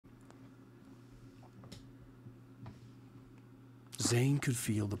Zane could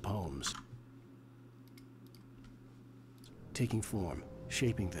feel the poems taking form,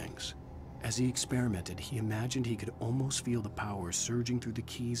 shaping things. As he experimented, he imagined he could almost feel the power surging through the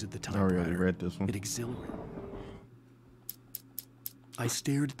keys of the typewriter. I already read this one. It exhilarated. I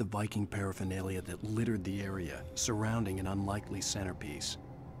stared at the Viking paraphernalia that littered the area, surrounding an unlikely centerpiece.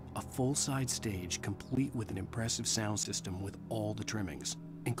 A full-size stage complete with an impressive sound system with all the trimmings,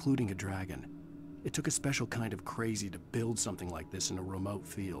 including a dragon. It took a special kind of crazy to build something like this in a remote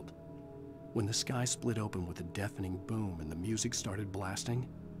field. When the sky split open with a deafening boom and the music started blasting,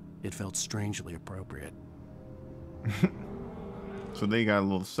 it felt strangely appropriate. So they got a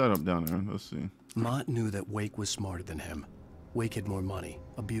little setup down there. Let's see. Mott knew that Wake was smarter than him. Wake had more money,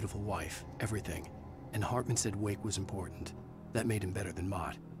 a beautiful wife, everything. And Hartman said Wake was important. That made him better than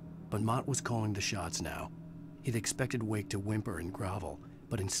Mott. But Mott was calling the shots now. He'd expected Wake to whimper and grovel,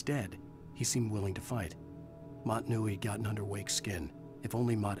 but instead, he seemed willing to fight. Mott knew he'd gotten under Wake's skin. If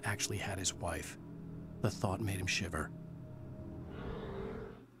only Mott actually had his wife. The thought made him shiver.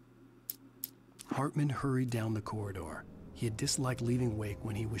 Hartman hurried down the corridor. He had disliked leaving Wake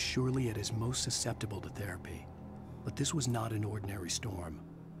when he was surely at his most susceptible to therapy. But this was not an ordinary storm.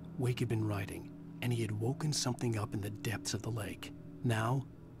 Wake had been writing, and he had woken something up in the depths of the lake. Now,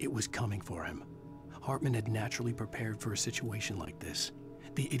 it was coming for him. Hartman had naturally prepared for a situation like this.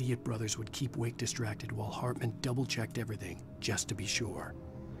 The idiot brothers would keep Wake distracted while Hartman double-checked everything, just to be sure.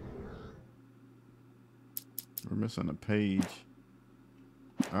 We're missing a page.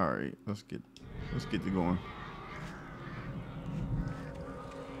 All right, let's get to going.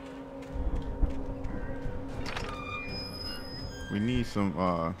 We need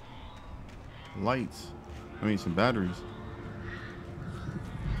some lights. I mean, some batteries.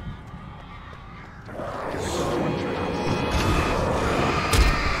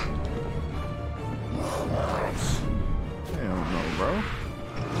 Hell no, bro.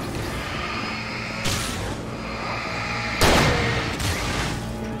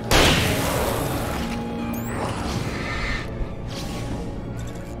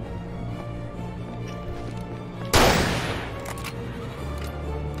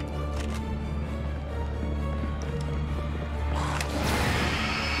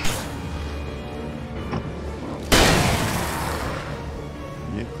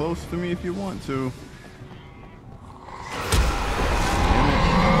 Close to me if you want to.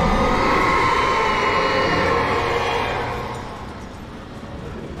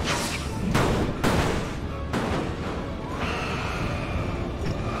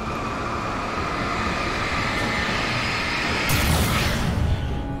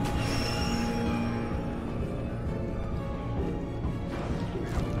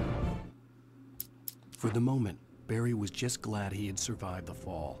 For the moment, Barry was just glad he had survived the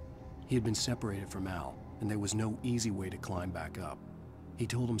fall. He had been separated from Al, and there was no easy way to climb back up. He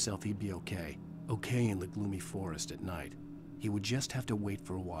told himself he'd be okay in the gloomy forest at night. He would just have to wait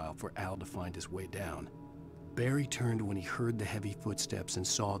for a while for Al to find his way down. Barry turned when he heard the heavy footsteps and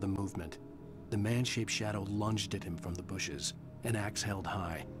saw the movement. The man-shaped shadow lunged at him from the bushes, an axe held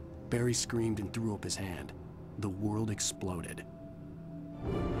high. Barry screamed and threw up his hand. The world exploded.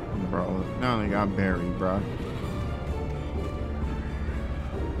 Bro, now they got Barry, bro.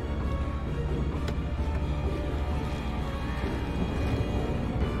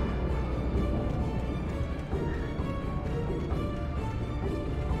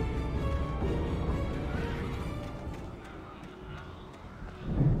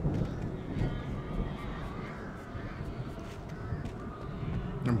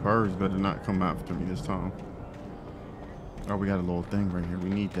 Them birds better not come after me this time. Oh, we got a little thing right here. We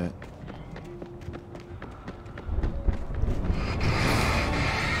need that.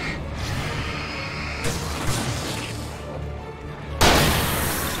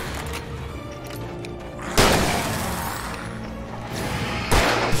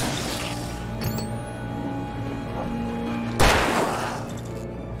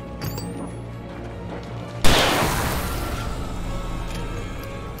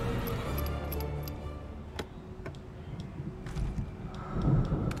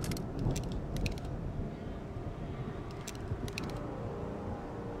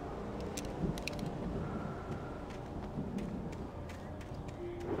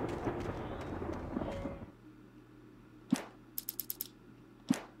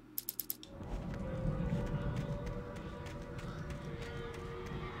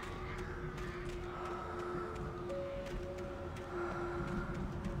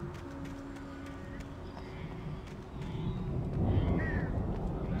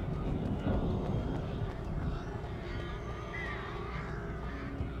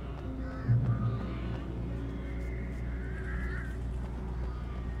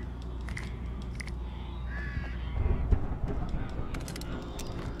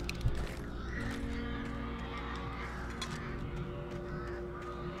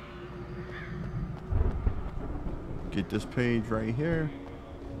 Get this page right here.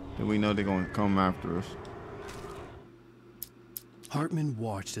 Then we know they're going to come after us. Hartman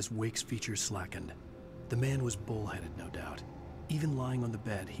watched as Wake's features slackened. The man was bullheaded, no doubt. Even lying on the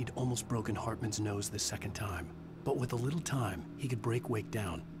bed, he'd almost broken Hartman's nose the second time. But with a little time, he could break Wake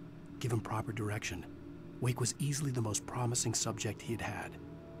down, give him proper direction. Wake was easily the most promising subject he had had.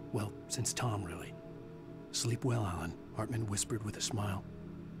 Well, since Tom, really. Sleep well, Alan, Hartman whispered with a smile.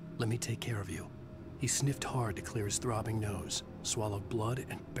 Let me take care of you. He sniffed hard to clear his throbbing nose, swallowed blood,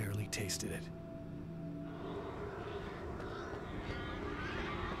 and barely tasted it.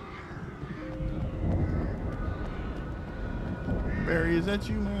 Barry, is that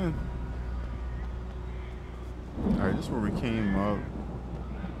you, man? Alright, this is where we came up.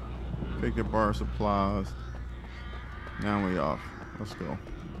 Picked up our supplies. Now we off. Let's go.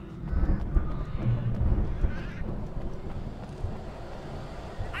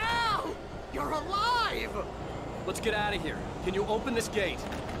 Ow! You're alive! Let's get out of here. Can you open this gate?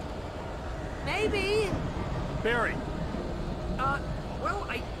 Maybe. Barry! Well,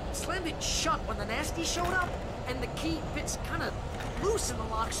 I slammed it shut when the nasty showed up, and the key fits kind of loose in the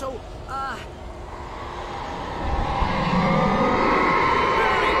lock, so, Barry!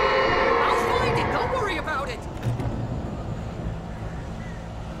 I'll find it! Don't worry about it!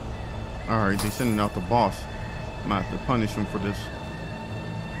 Alright, they sending out the boss. I'm gonna have to punish him for this.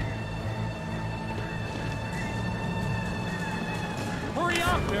 Hurry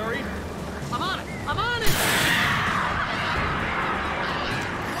up, Barry! I'm on it! I'm on it!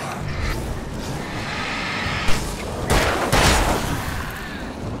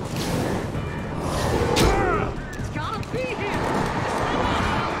 It's gotta be here!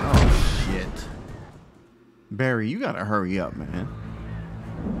 Oh shit. Barry, you gotta hurry up, man.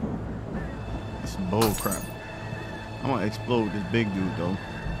 That's some bull crap. I'm gonna explode this big dude though.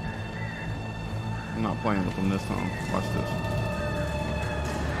 I'm not playing with him this time. Watch this.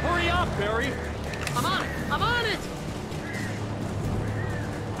 Hurry up, Barry! I'm on it! I'm on it!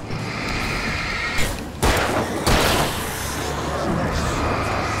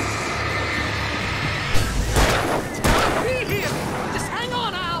 It's gotta be here! Just hang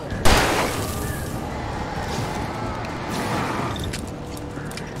on, Al!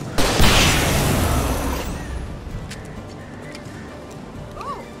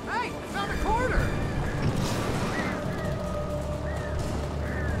 Oh, hey! I found a quarter!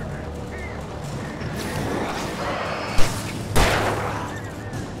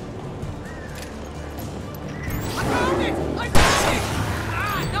 I found it! I found it!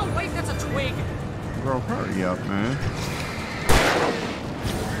 Ah, no, wait, that's a twig! Bro, hurry up, man.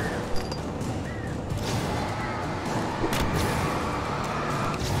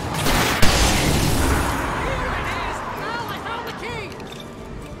 Here it is! Al, I found the key!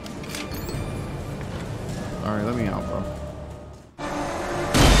 Alright, let me out, bro.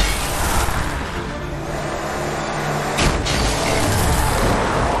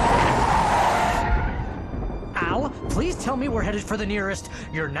 Al, please tell me we're headed for the nearest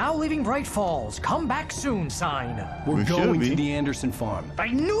 "You're now leaving Bright Falls. Come back soon" sign. We're We should going be. to the Anderson farm. I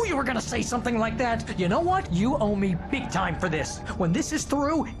knew you were gonna say something like that. You know what? You owe me big time for this. When this is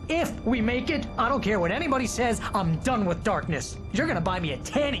through, if we make it, I don't care what anybody says, I'm done with darkness. You're gonna buy me a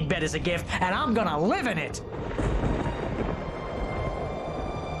tanning bed as a gift, and I'm gonna live in it.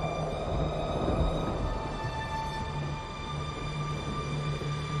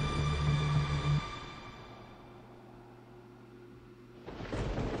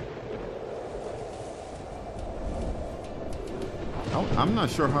 I'm not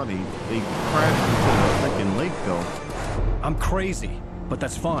sure how they crashed into the freaking lake though. I'm crazy, but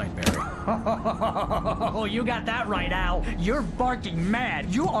that's fine, Barry. Oh, you got that right, Al. You're barking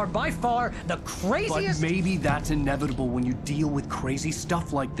mad. You are by far the But craziest. maybe that's inevitable when you deal with crazy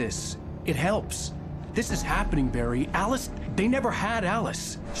stuff like this. It helps. This is happening, Barry. Alice, they never had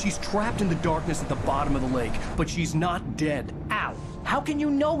Alice. She's trapped in the darkness at the bottom of the lake, but she's not dead. Al, how can you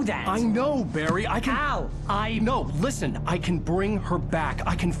know that? I know, Barry. I can... Al, No, listen. I can bring her back.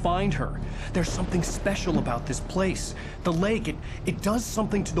 I can find her. There's something special about this place. The lake, it does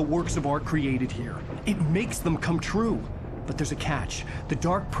something to the works of art created here. It makes them come true. But there's a catch. The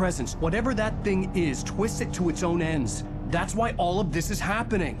dark presence, whatever that thing is, twists it to its own ends. That's why all of this is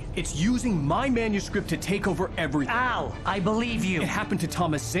happening. It's using my manuscript to take over everything. Al, I believe you. It happened to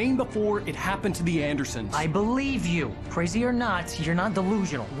Thomas Zane before, it happened to the Andersons. I believe you. Crazy or not, you're not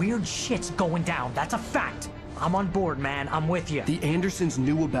delusional. Weird shit's going down. That's a fact. I'm on board, man. I'm with you. The Andersons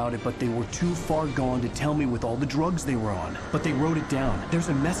knew about it, but they were too far gone to tell me with all the drugs they were on. But they wrote it down. There's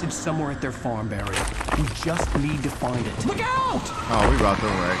a message somewhere at their farm, Barry. We just need to find it. Look out! Oh, we about to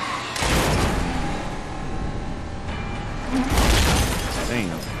wreck.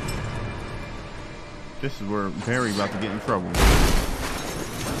 Damn. This is where Barry about to get in trouble.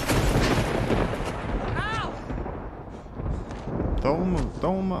 Ow! Throw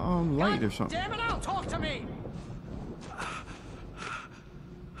him a light or something. Damn it, Al, talk to me!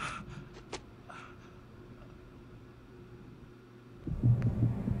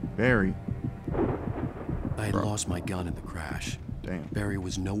 Barry. I had lost my gun in the crash. Damn. Barry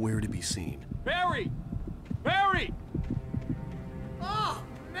was nowhere to be seen. Barry! Barry! Oh,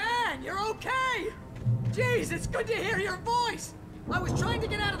 man, you're okay! Jeez, it's good to hear your voice! I was trying to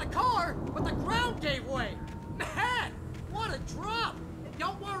get out of the car, but the ground gave way. Man, what a drop! And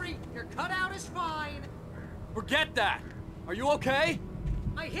don't worry, your cutout is fine. Forget that! Are you okay?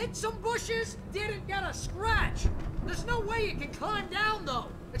 I hit some bushes, didn't get a scratch. There's no way you can climb down, though.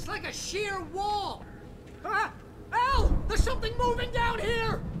 It's like a sheer wall. Ah! Al! There's something moving down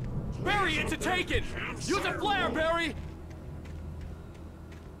here! Barry, it's a Taken! Use a flare, Barry!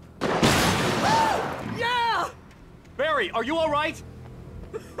 Yeah! Barry, are you alright?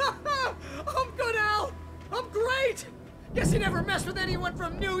 I'm good, Al! I'm great! Guess you never messed with anyone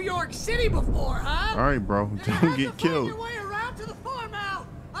from New York City before, huh? All right, bro. You're gonna Don't have get to killed. Find your way around to the farm, Al!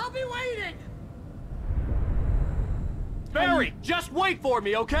 I'll be waiting! Barry, just wait for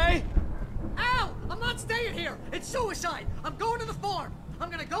me, okay? Al! I'm not staying here! It's suicide! I'm going to the farm! I'm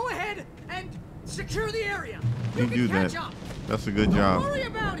gonna go ahead and secure the area! You You can do catch that. up! That's a good Don't job. worry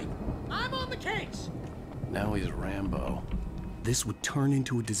about it! I'm on the case! Now he's Rambo. This would turn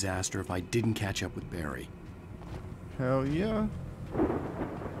into a disaster if I didn't catch up with Barry. Hell yeah.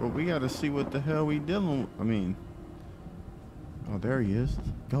 But we gotta see what the hell we dealing with. I mean. Oh, there he is.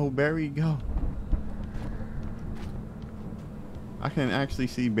 Go, Barry, go. I can actually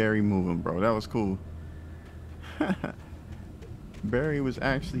see Barry moving, bro. That was cool. Barry was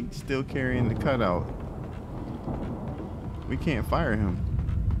actually still carrying the cutout. We can't fire him.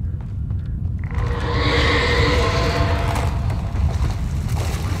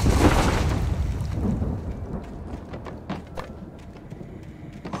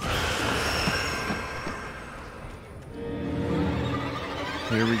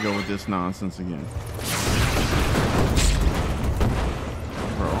 Here we go with this nonsense again.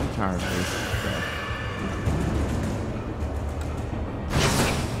 Bro, I'm tired of this stuff.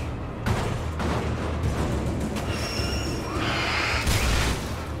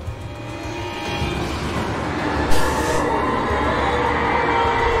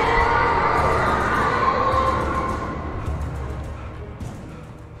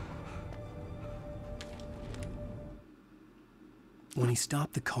 When he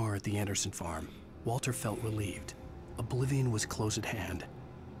stopped the car at the Anderson farm, Walter felt relieved. Oblivion was close at hand.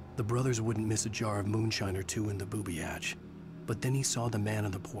 The brothers wouldn't miss a jar of moonshine or two in the booby hatch. But then he saw the man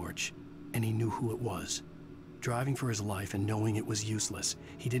on the porch, and he knew who it was. Driving for his life and knowing it was useless,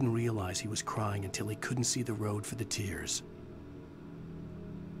 he didn't realize he was crying until he couldn't see the road for the tears.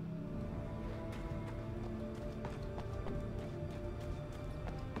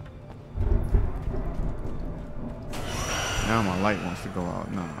 Now my light wants to go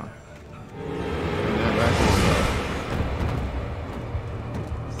out. Nah. Turn that back on.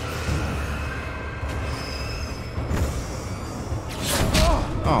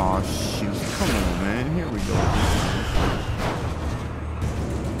 Oh shoot. Come on, man. Here we go.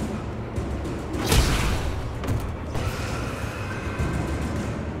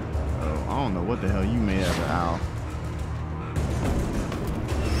 Oh, I don't know what the hell you made of it, Al.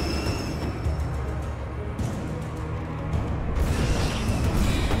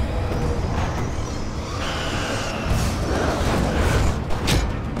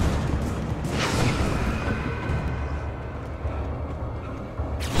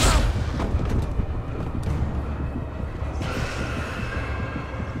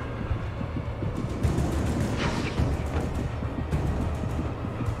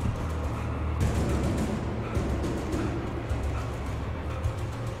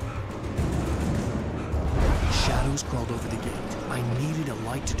 Shadows crawled over the gate. I needed a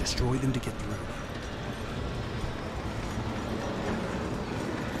light to destroy them to get through.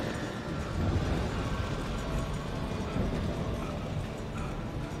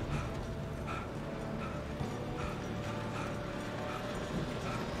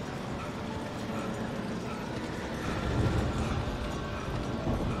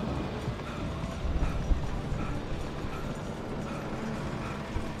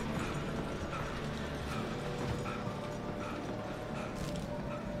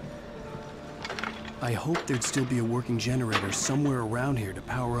 I hoped there'd still be a working generator somewhere around here to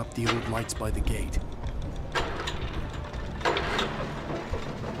power up the old lights by the gate.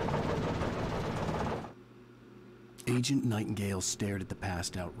 Agent Nightingale stared at the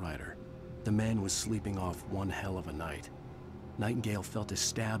passed out rider. The man was sleeping off one hell of a night. Nightingale felt a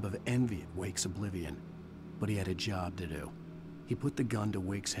stab of envy at Wake's oblivion, but he had a job to do. He put the gun to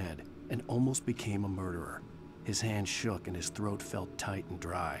Wake's head and almost became a murderer. His hand shook and his throat felt tight and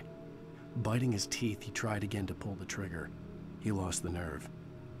dry. Biting his teeth, he tried again to pull the trigger. He lost the nerve.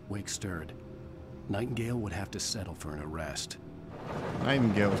 Wake stirred. Nightingale would have to settle for an arrest.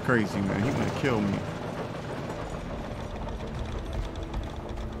 Nightingale was crazy, man. He gonna kill me.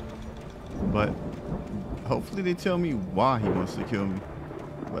 But hopefully they tell me why he wants to kill me.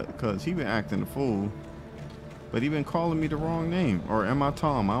 But because he been acting a fool. But he been calling me the wrong name. Or am I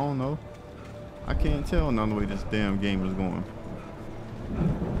Tom? I don't know. I can't tell none of the way this damn game is going.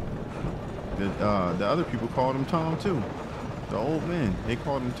 The other people called him Tom too. The old men, they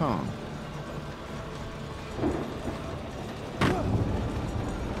called him Tom.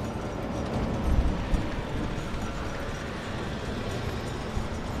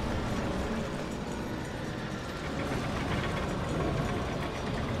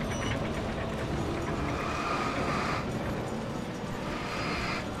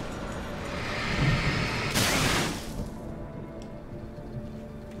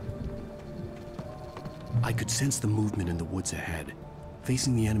 I could sense the movement in the woods ahead.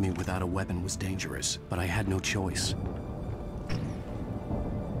 Facing the enemy without a weapon was dangerous, but I had no choice.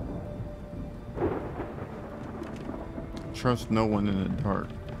 Trust no one in the dark.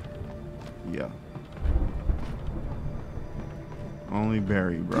 Yeah. Only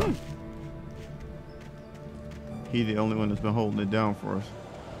Barry, bro. He the only one that's been holding it down for us.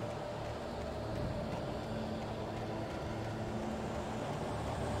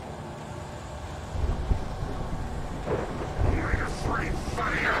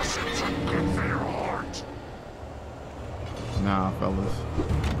 Nah, fellas.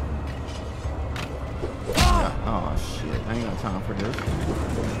 Oh shit, I ain't got time for this.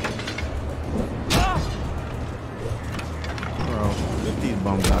 Bro, get these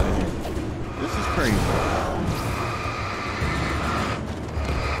bums out of here. This is crazy.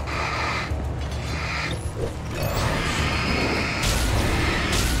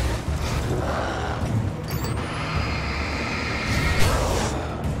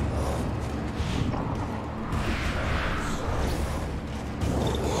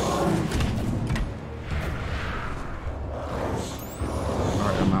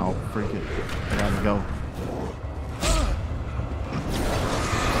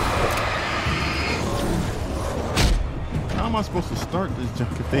 How am I supposed to start this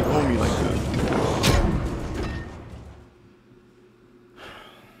junk if they owe me like this?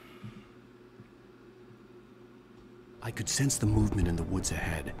 I could sense the movement in the woods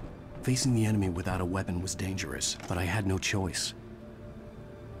ahead. Facing the enemy without a weapon was dangerous, but I had no choice.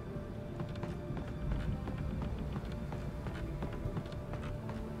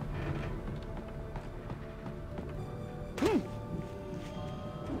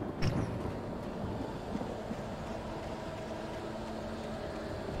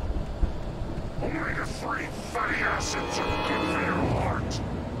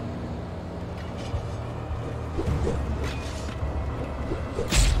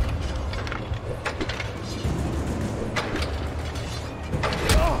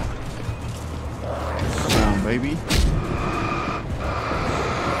 Baby,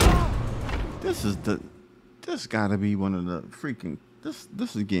 this gotta be one of the freaking this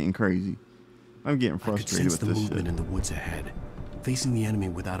is getting crazy. I'm getting frustrated with this shit. I could sense the movement in the woods ahead. Facing the enemy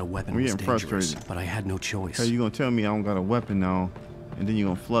without a weapon was dangerous, but I had no choice. Hey, you gonna tell me I don't got a weapon now, and then you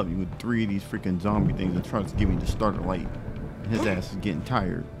gonna flood me with 3 of these freaking zombie things and try to give me the starter light? His ass is getting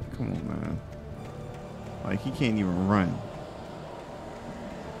tired. Come on, man. Like, he can't even run.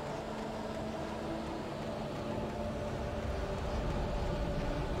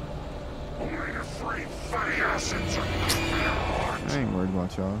 I ain't worried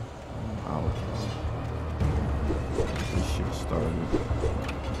about y'all. I'm out. This shit started.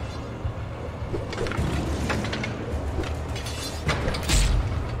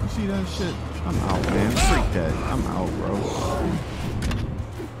 You see that shit? I'm out, man. Freak that. I'm out, bro.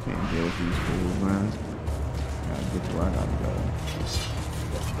 Can't deal with these fools, man. Gotta get to where I gotta go.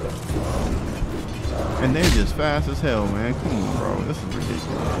 And they're just fast as hell, man. Come on, bro. This is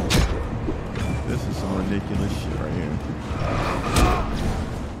ridiculous. This is some ridiculous shit right here.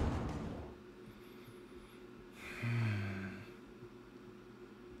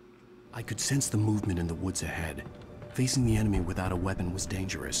 I could sense the movement in the woods ahead. Facing the enemy without a weapon was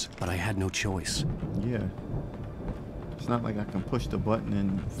dangerous, but I had no choice. Yeah. It's not like I can push the button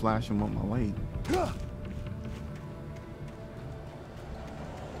and flash him with my light.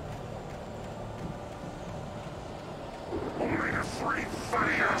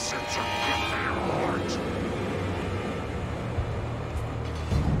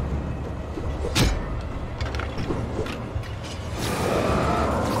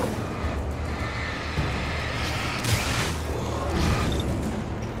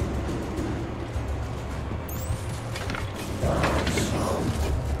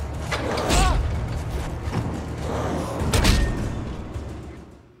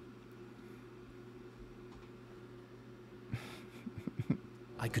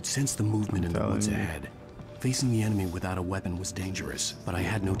 I could sense the movement in the woods ahead. Facing the enemy without a weapon was dangerous, but I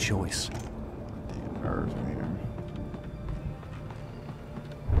had no choice. Damn nerves, man.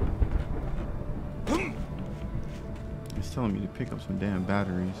 It's telling me to pick up some damn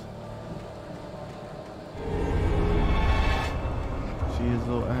batteries. See his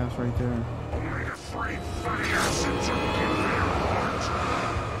little ass right there?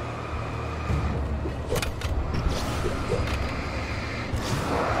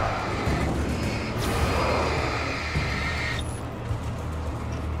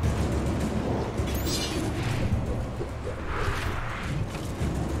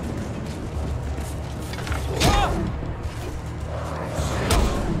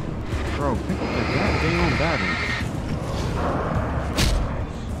 Bro, pick up the goddamn battery.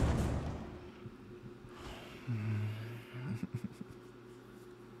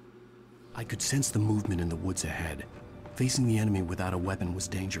 I could sense the movement in the woods ahead. Facing the enemy without a weapon was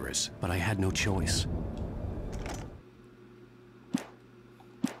dangerous, but I had no choice.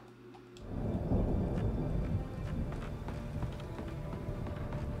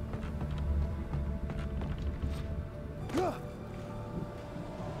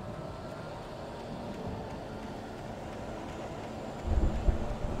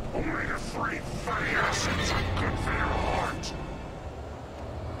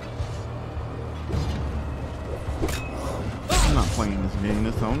 I'm not playing this game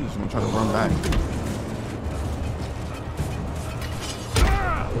this time. I'm just gonna try to run back.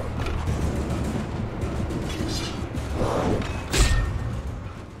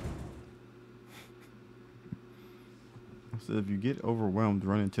 So if you get overwhelmed,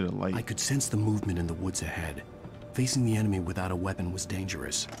 run into the light. I could sense the movement in the woods ahead. Facing the enemy without a weapon was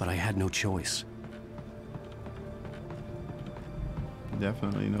dangerous, but I had no choice.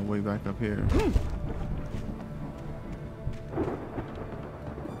 Definitely no way back up here.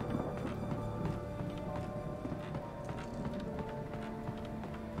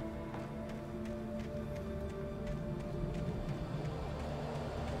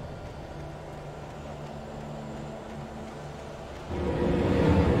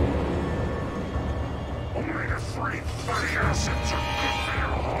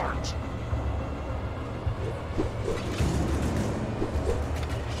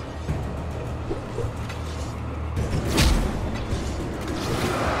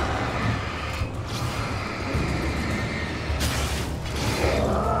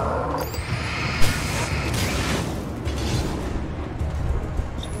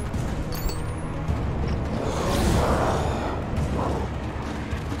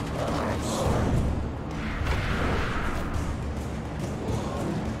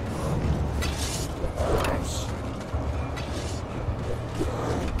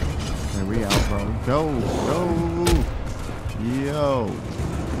 We out, bro. Go, go. Yo,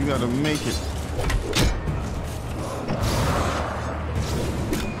 you gotta make it.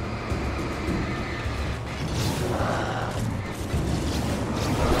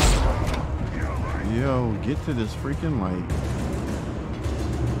 Yo, get to this freaking light.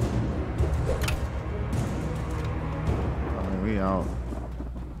 Alright, we out.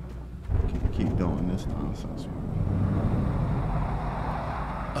 Keep doing this nonsense.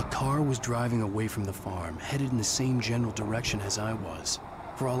 A car was driving away from the farm, headed in the same general direction as I was.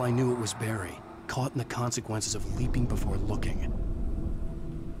 For all I knew, it was Barry, caught in the consequences of leaping before looking.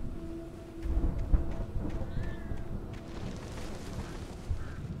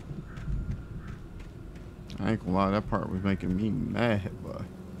 I ain't gonna lie, that part was making me mad, but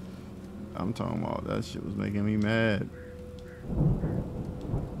I'm talking about that shit was making me mad.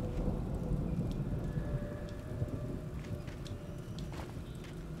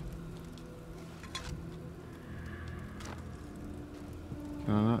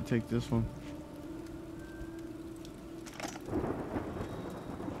 Can I not take this one?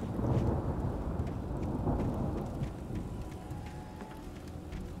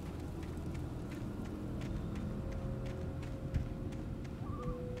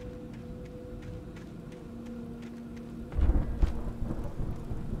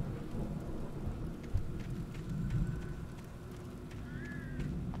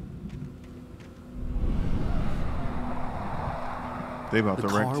 They about The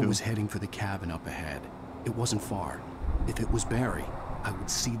to wreck car too. was heading for the cabin up ahead. It wasn't far. If it was Barry, I would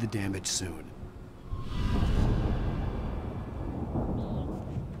see the damage soon.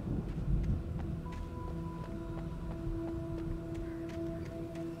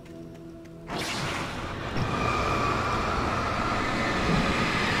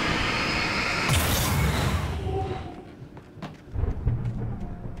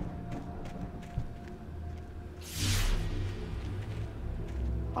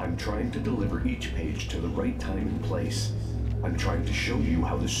 I'm trying to deliver each page to the right time and place. I'm trying to show you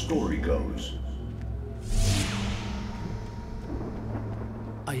how the story goes.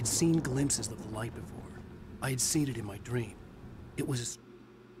 I had seen glimpses of the light before. I had seen it in my dream. It was...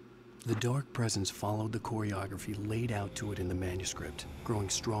 The dark presence followed the choreography laid out to it in the manuscript, growing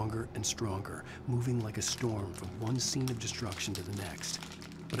stronger and stronger, moving like a storm from one scene of destruction to the next.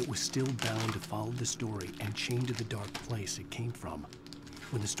 But it was still bound to follow the story and chained to the dark place it came from.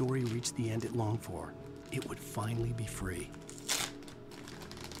 When the story reached the end it longed for, it would finally be free.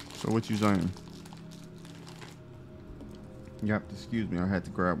 So what you saying? You have to excuse me. I had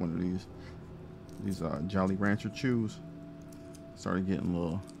to grab one of these Jolly Rancher chews. Started getting a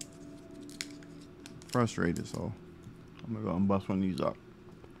little frustrated, so I'm gonna go and bust one of these up.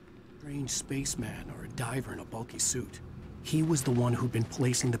 Strange spaceman or a diver in a bulky suit. He was the one who'd been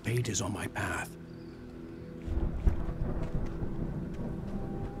placing the pages on my path.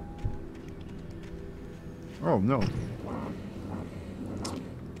 Oh no,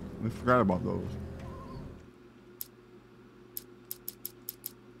 we forgot about those.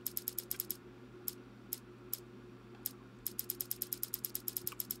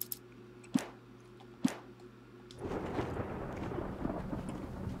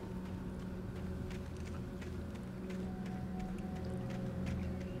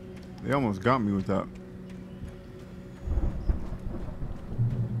 They almost got me with that.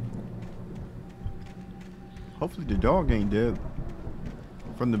 Hopefully the dog ain't dead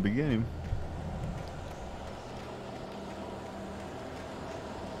from the beginning.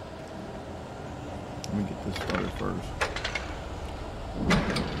 Let me get this started first.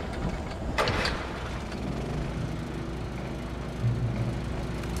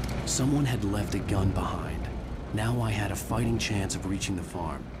 Someone had left a gun behind. Now I had a fighting chance of reaching the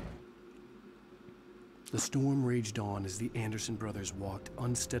farm. The storm raged on as the Anderson brothers walked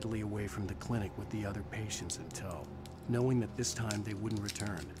unsteadily away from the clinic with the other patients in tow, knowing that this time they wouldn't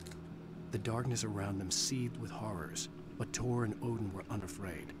return. The darkness around them seethed with horrors, but Tor and Odin were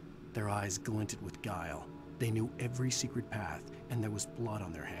unafraid. Their eyes glinted with guile. They knew every secret path, and there was blood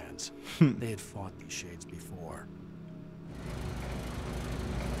on their hands. They had fought these shades before.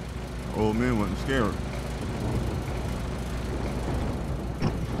 Old man wasn't scared.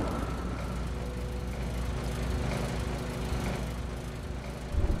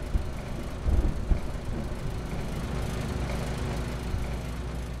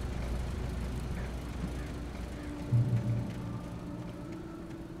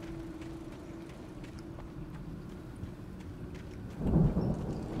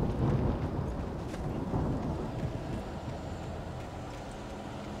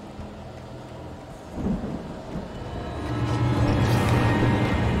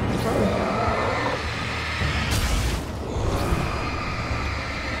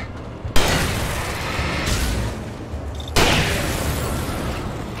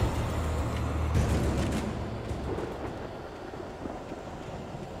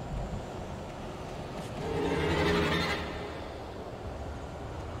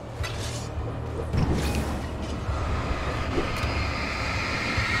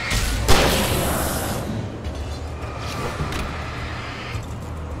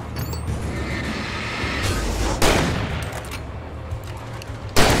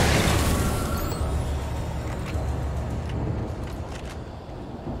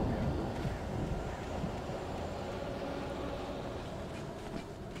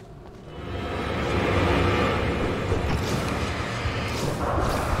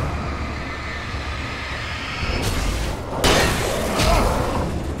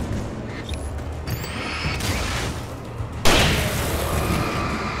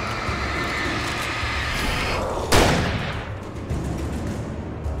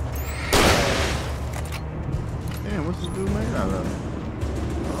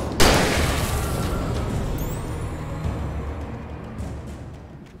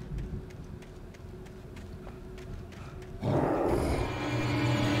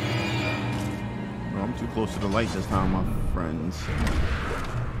 Close to the light this time, my friends.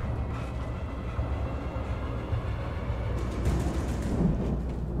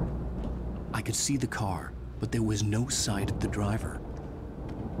 I could see the car, but there was no sight of the driver.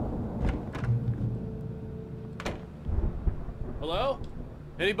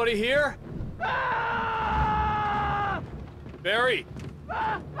 Anybody here? Barry!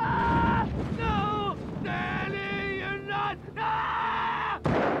 No! Danny, you're not!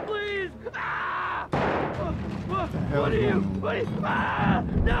 Please! What are you? What are you?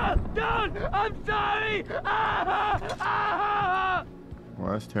 No! Don't! I'm sorry!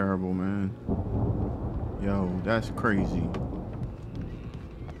 Well, that's terrible, man. Yo, that's crazy.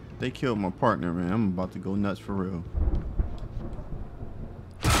 They killed my partner, man. I'm about to go nuts for real.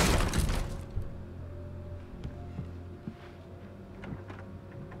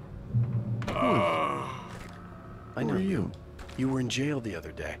 I know you. You were in jail the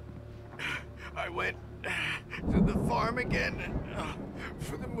other day. I went to the farm again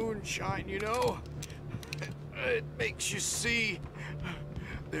for the moonshine, you know? It makes you see.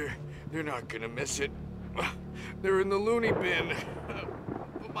 They're not gonna miss it. They're in the loony bin.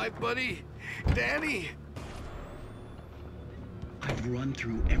 My buddy, Danny. I've run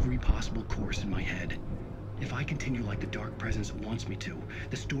through every possible course in my head. If I continue like the Dark Presence wants me to,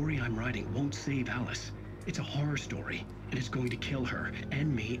 the story I'm writing won't save Alice. It's a horror story, and it's going to kill her,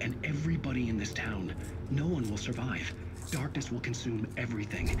 and me, and everybody in this town. No one will survive. Darkness will consume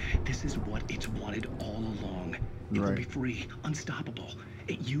everything. This is what it's wanted all along. It will be free, unstoppable.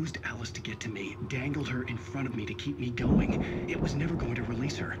 It used Alice to get to me, dangled her in front of me to keep me going. It was never going to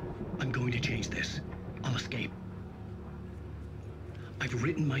release her. I'm going to change this. I'll escape. I've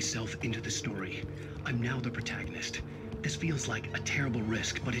written myself into the story. I'm now the protagonist. This feels like a terrible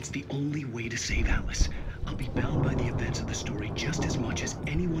risk, but it's the only way to save Alice. I'll be bound by the events of the story just as much as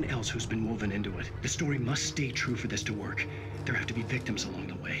anyone else who's been woven into it. The story must stay true for this to work. There have to be victims along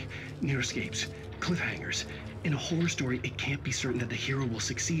the way, near escapes, cliffhangers. In a horror story, it can't be certain that the hero will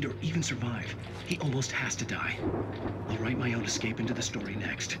succeed or even survive. He almost has to die. I'll write my own escape into the story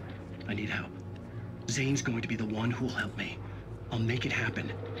next. I need help. Zane's going to be the one who'll help me. I'll make it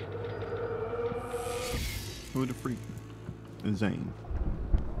happen. Who the freak is Zane?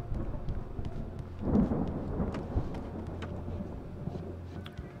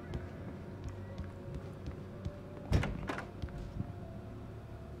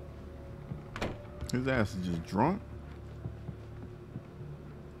 His ass is just drunk.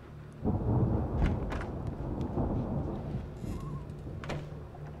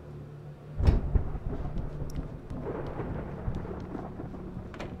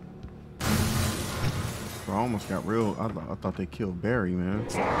 I almost got real. I thought they killed Barry, man.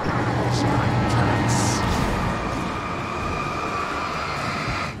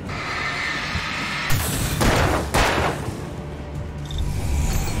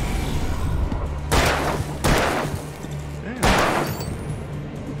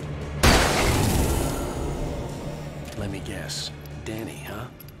 Let me guess. Danny, huh?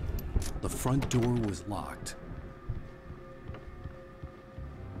 The front door was locked.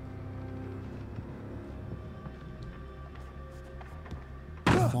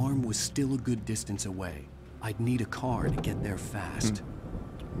 The farm was still a good distance away. I'd need a car to get there fast.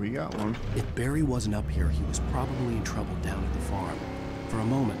 We got one. If Barry wasn't up here, he was probably in trouble down at the farm. For a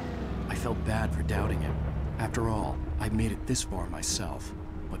moment, I felt bad for doubting him. After all, I'd made it this far myself.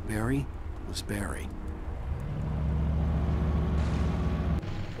 But Barry was Barry.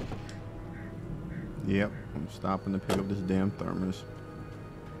 Yep, I'm stopping to pick up this damn thermos.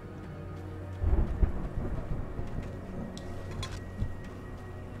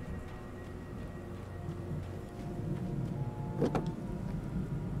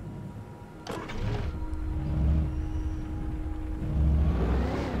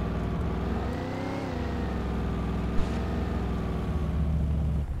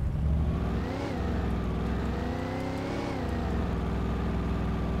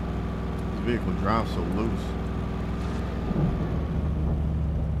 Vehicle drives so loose.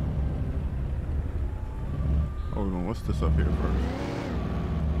 Hold on, what's this up here first?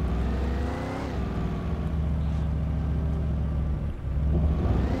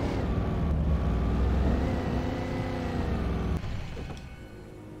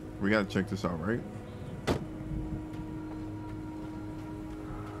 We gotta check this out, right?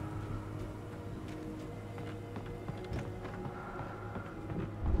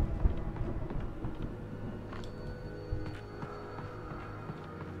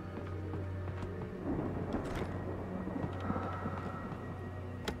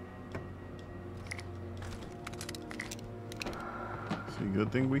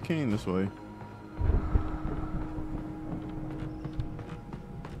 Good thing we came this way.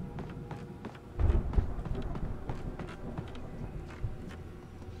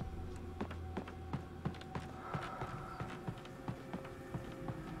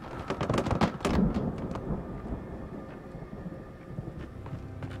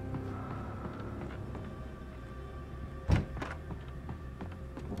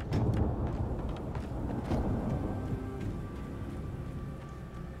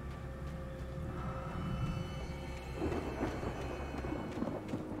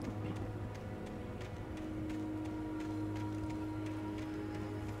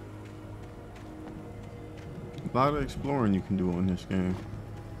 A lot of exploring you can do in this game.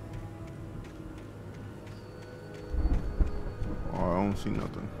 Oh, I don't see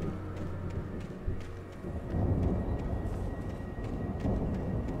nothing.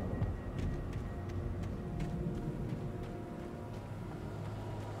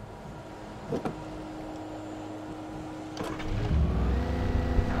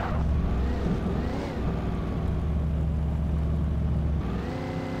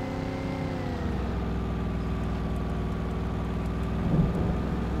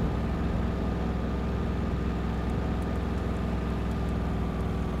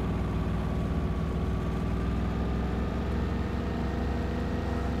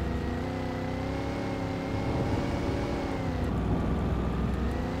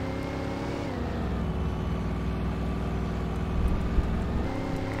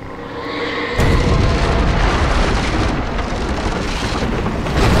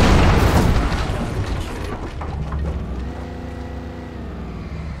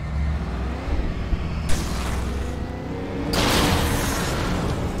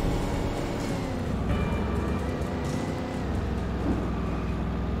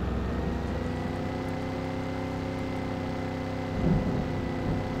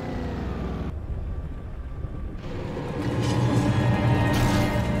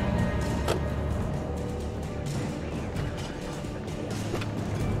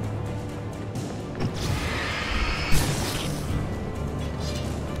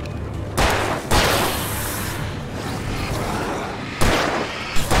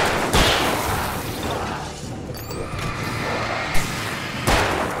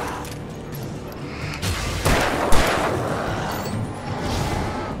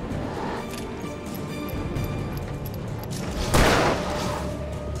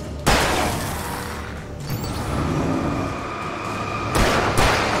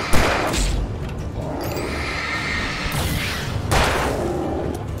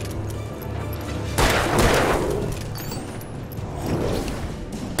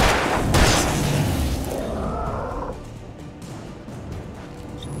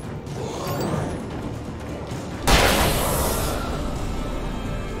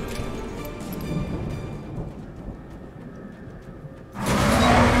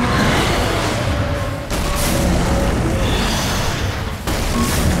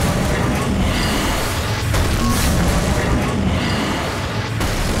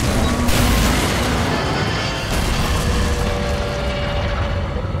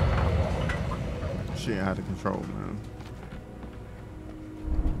 Out of control, man.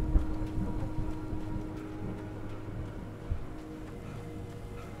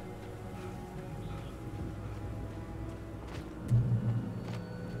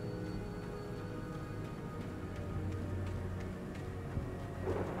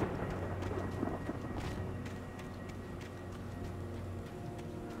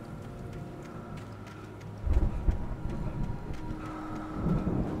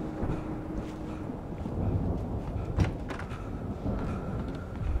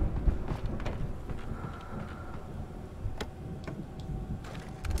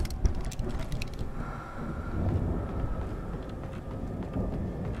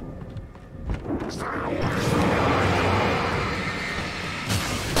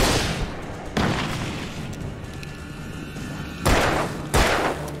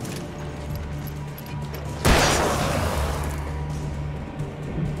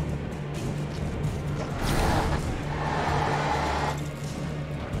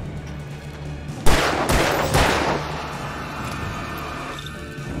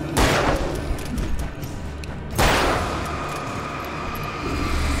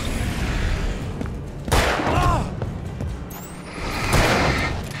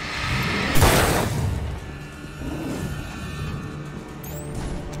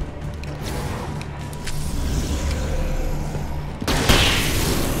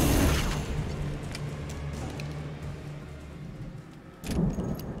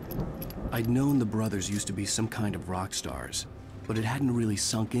 I'd known the brothers used to be some kind of rock stars, but it hadn't really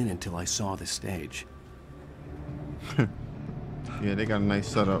sunk in until I saw the stage. Yeah, they got a nice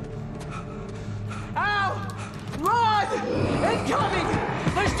setup. Ow! Run! Incoming!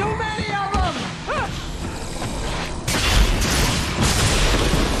 There's too many of them!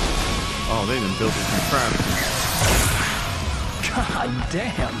 Oh, they done built it from traps. God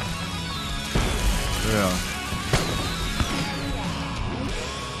damn. Yeah.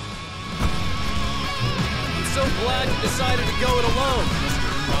 I'm so glad you decided to go it alone,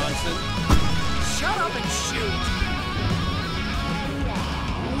 Mr. Bronson. Shut up and shoot!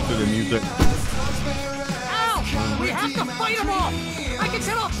 To the music. Ow! We have to fight them off! I can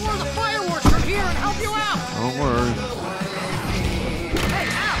set off more of the fireworks from here and help you out! Don't worry.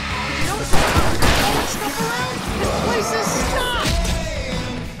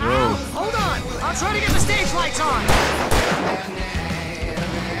 I'll try to get the stage lights on.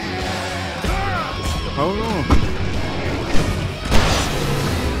 Hold on.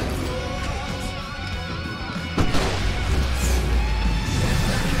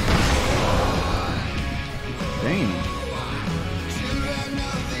 Dang.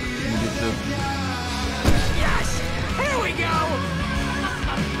 Yes! Here we go!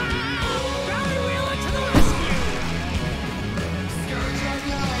 Barry Wheeler to the rescue!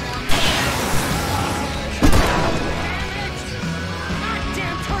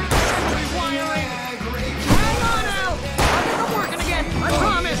 Goddamn turn of the century wiring! Hang on now! I'll get them working again, I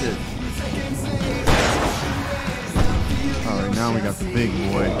promise! Alright, now we got the big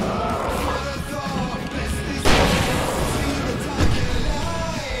boy.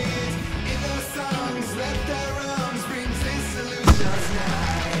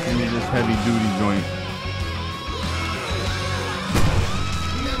 Give me this heavy duty joint.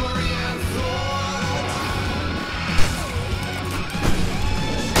 There we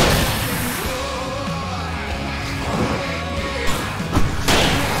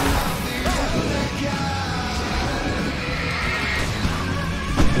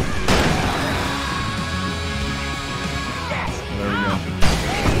go.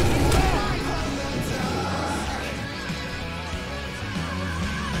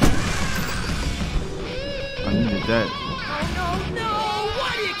 I needed that. Oh no, no!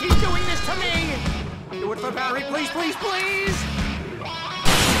 Why do you keep doing this to me? Do it for Barry, please, please, please!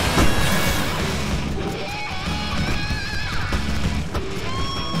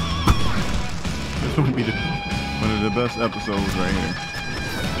 This will be one of the best episodes right here.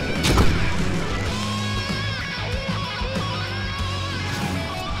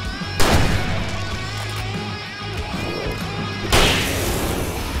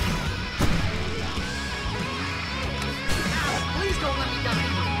 Please don't let me die.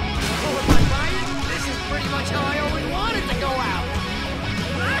 Oh, if I buy it, this is pretty much how I always wanted to go out.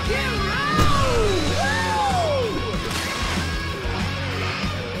 Rock and roll! Woo!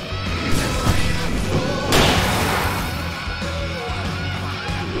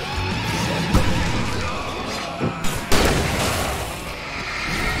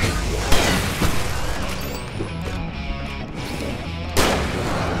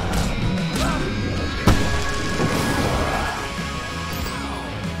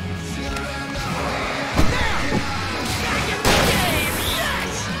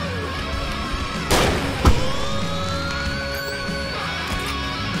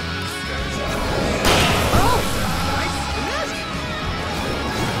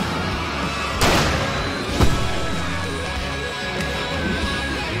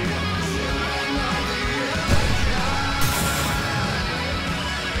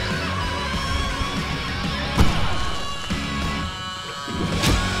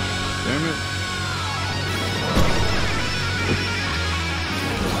 Damn it.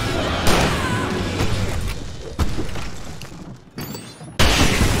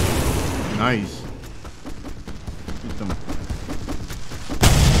 Nice. Get them.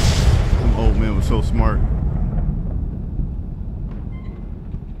 Them old men was so smart.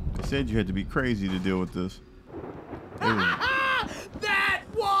 I said you had to be crazy to deal with this. They were- That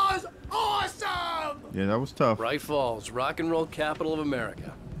was awesome! yeah, that was tough. Bright Falls, rock and roll capital of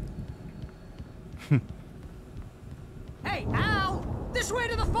America. Hey, Al! This way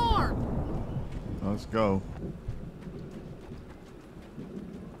to the farm! Let's go.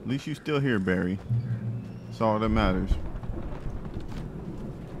 At least you still here, Barry. That's all that matters.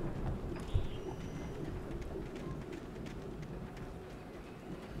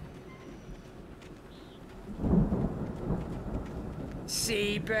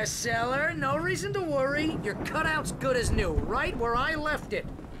 See, bestseller, no reason to worry. Your cutout's good as new, right where I left it.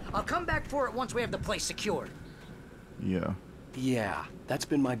 I'll come back for it once we have the place secured. Yeah. Yeah, that's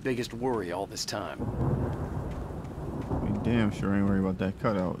been my biggest worry all this time. We damn sure ain't worried about that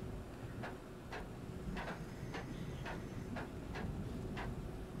cutout.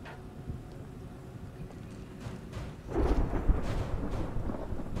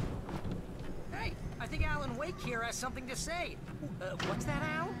 Hey, I think Alan Wake here has something to say. What's that,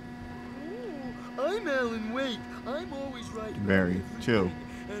 Al? I'm Alan Wake. I'm always right. about Barry, everything. chill.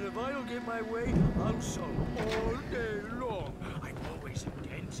 And if I don't get my way, I'll sell all day long. I'm always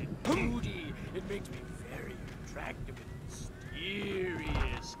intense and moody. It makes me very attractive and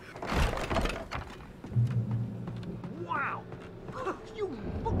mysterious. Wow! You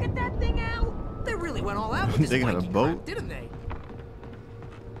look at that thing, Al! They really went all out with this They got a Viking boat? crap, didn't they?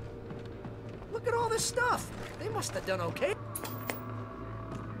 Look at all this stuff. They must have done okay.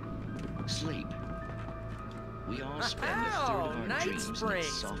 Sleep. We all spend a third of our Night dreams in Springs,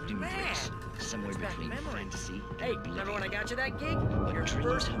 that soft man. embrace, somewhere Brings back between memories. fantasy and Hey, oblivion. remember when I got you that gig? But Your dreams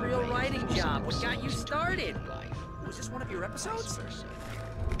first have a real way of writing forcing job. What got you themselves into started? real life, Was this one of your vice episodes? versa.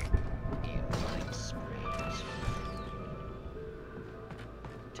 In Night Springs.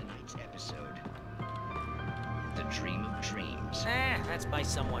 Tonight's episode, The Dream of Dreams. That's by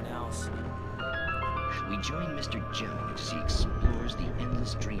someone else. We join Mr. Jones as he explores the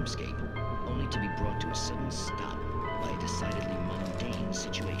endless dreamscape, only to be brought to a sudden stop by a decidedly mundane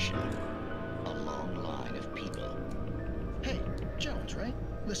situation. A long line of people. Hey, Jones, right?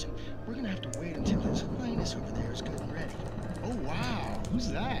 Listen, we're gonna have to wait until His Highness over there is good and ready. Oh, wow. Who's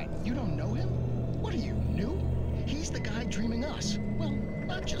that? You don't know him? What are you, new? He's the guy dreaming us. Well,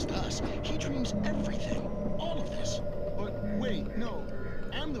 not just us. He dreams everything. All of this. But wait, no.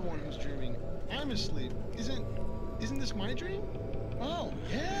 I'm the one who's dreaming. I'm asleep. Isn't this my dream? Oh,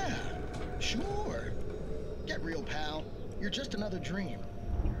 yeah. Sure. Get real, pal. You're just another dream.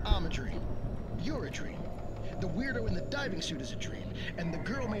 I'm a dream. You're a dream. The weirdo in the diving suit is a dream. And the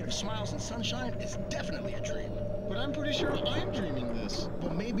girl made of smiles and sunshine is definitely a dream. But I'm pretty sure I'm dreaming this.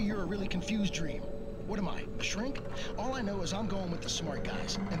 Well, maybe you're a really confused dream. What am I, a shrink? All I know is I'm going with the smart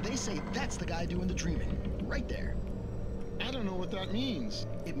guys. And they say that's the guy doing the dreaming. Right there. I don't know what that means.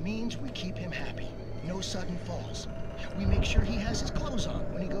 It means we keep him happy. No sudden falls. We make sure he has his clothes on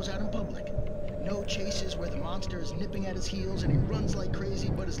when he goes out in public. No chases where the monster is nipping at his heels and he runs like crazy,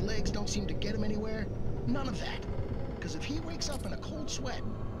 but his legs don't seem to get him anywhere. None of that. Because if he wakes up in a cold sweat...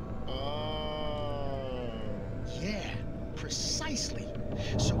 Yeah, precisely.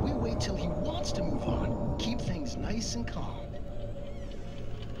 So we wait till he wants to move on. Keep things nice and calm.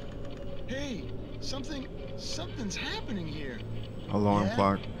 Hey, something's happening here. Alarm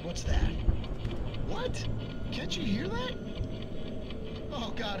clock. What's that? What? Can't you hear that?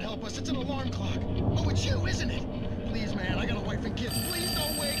 Oh, God help us, it's an alarm clock. Oh, it's you, isn't it? Please, man, I got a wife and kids. Please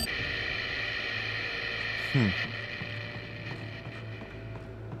don't wake.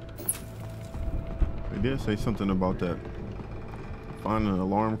 They did say something about that. Finding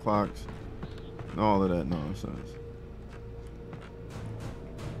alarm clocks and all of that nonsense.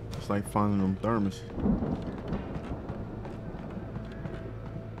 It's like finding them thermos.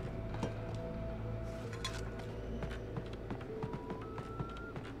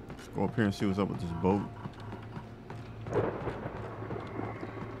 Let's go up here and see what's up with this boat.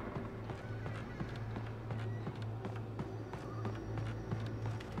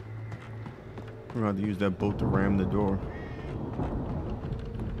 We're going to have to use that boat to ram the door.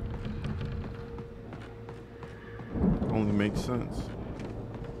 Only makes sense.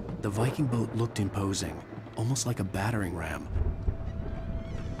 The Viking boat looked imposing, almost like a battering ram.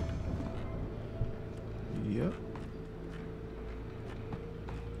 Yep.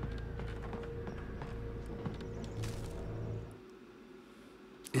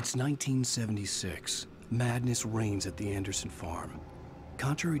 It's 1976. Madness reigns at the Anderson farm.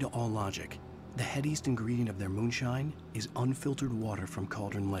 Contrary to all logic, the headiest ingredient of their moonshine is unfiltered water from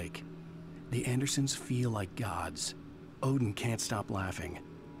Cauldron Lake. The Andersons feel like gods. Odin can't stop laughing.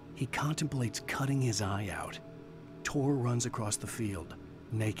 He contemplates cutting his eye out. Tor runs across the field,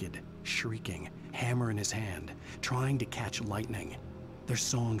 naked, shrieking, hammer in his hand, trying to catch lightning. Their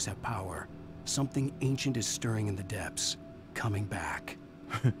songs have power. Something ancient is stirring in the depths, coming back.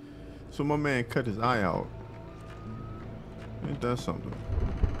 So my man cut his eye out. Ain't that something?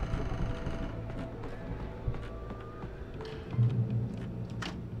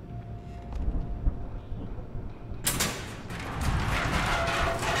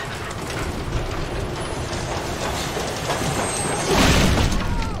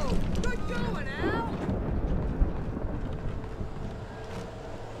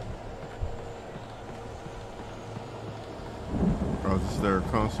 Oh, this is their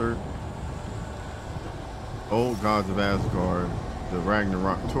concert. Old gods of Asgard, the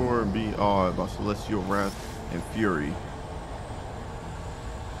Ragnarok tour, be awed by celestial wrath and fury.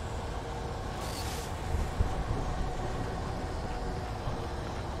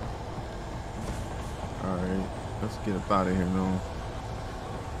 Alright, let's get up out of here now.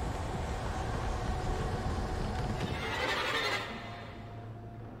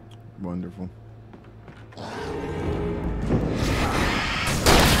 Wonderful.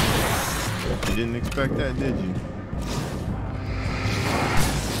 You didn't expect that, did you?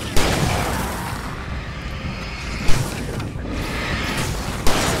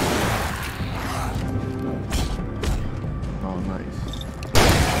 Oh, nice.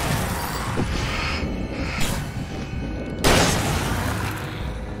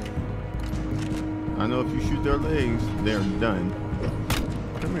 I know if you shoot their legs, they're done.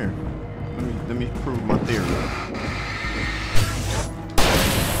 Come here. Let me prove my theory.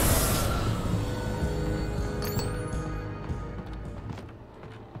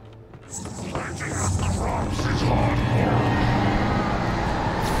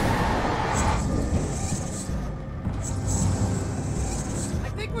 I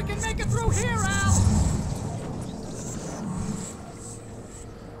think we can make it through here, Al!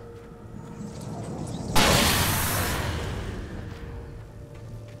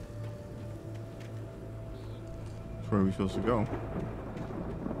 That's where we're supposed to go.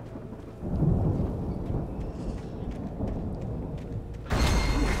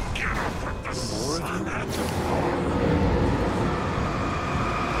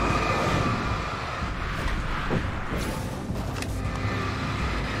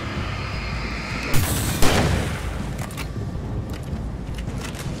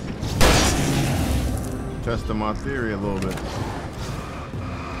 Testing my theory a little bit.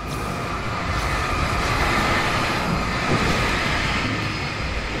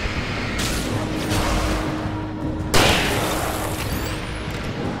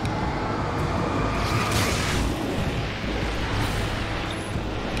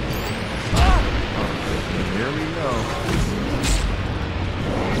 Here we go.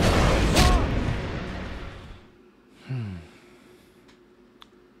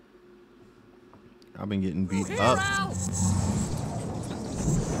 I've been getting beat up.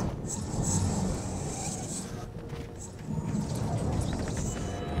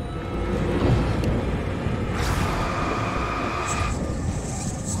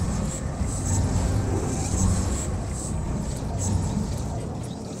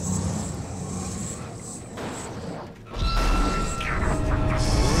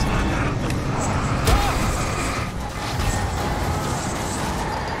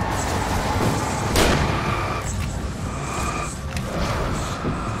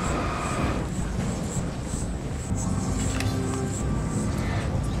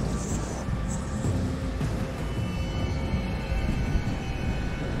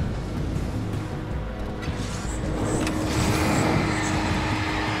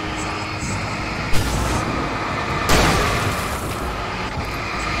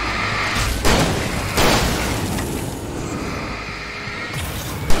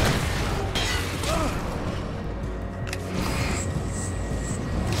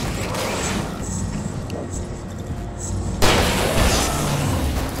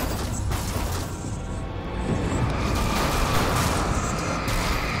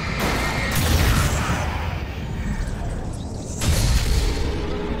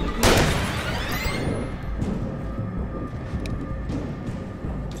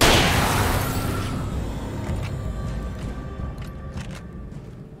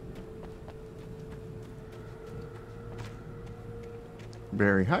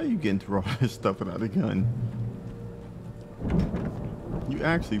 Barry, how are you getting through all this stuff without a gun? You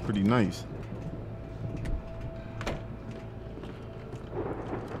actually pretty nice.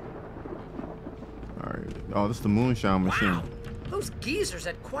 Alright. Oh, this is the moonshine machine. Wow. Those geezers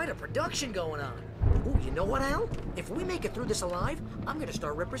had quite a production going on. Ooh, you know what, Al? If we make it through this alive, I'm gonna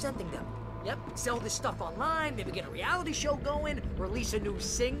start representing them. Yep, sell this stuff online, maybe get a reality show going, release a new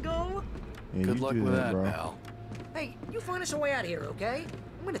single. Yeah, Good luck with that, bro. pal. Hey, you find us a way out of here, okay?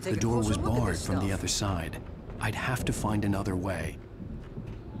 I'm gonna take The a door closer was look at barred this from the stuff. other side. I'd have to find another way.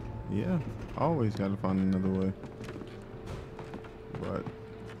 Yeah, always gotta find another way. But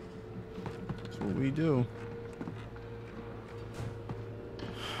that's what we do.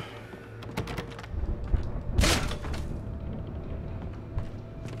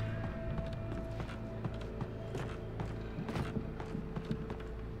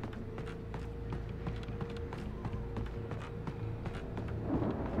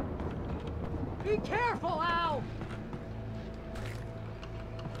 Be careful, Al!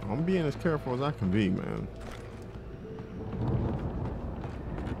 I'm being as careful as I can be, man.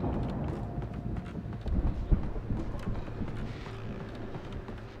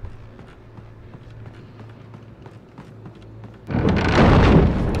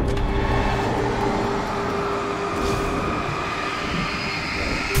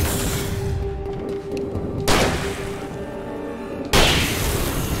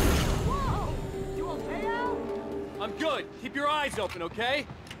 I'm good. Keep your eyes open, okay?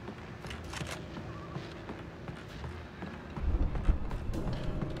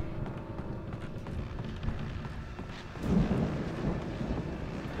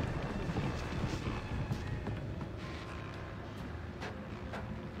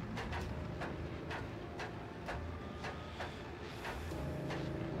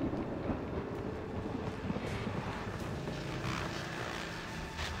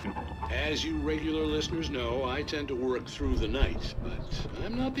 As you regular listeners know, I tend to work through the night, but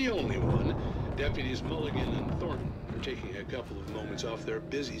I'm not the only one. Deputies Mulligan and Thornton are taking a couple of moments off their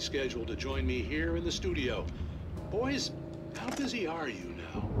busy schedule to join me here in the studio. Boys, how busy are you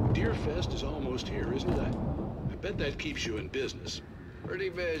now? Deerfest is almost here, isn't it? I bet that keeps you in business. Pretty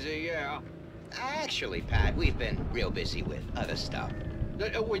busy, yeah. Actually, Pat, we've been real busy with other stuff.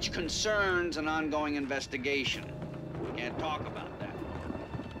 Which concerns an ongoing investigation. We can't talk about that.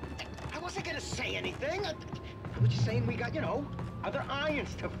 I wasn't gonna say anything. I was just saying we got, you know, other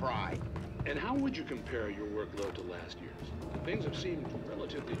irons to fry. And how would you compare your workload to last year's? Things have seemed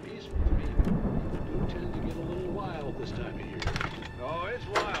relatively peaceful to me. They do tend to get a little wild this time of year. Oh, it's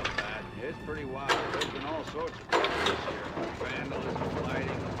wild, Pat. It's pretty wild. There's been all sorts of problems this year. Vandalism,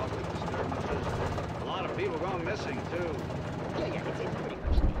 lighting, public disturbances. A lot of people gone missing, too. Yeah, it's pretty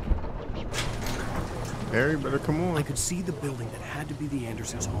much. Barry, better come on. I could see the building that had to be the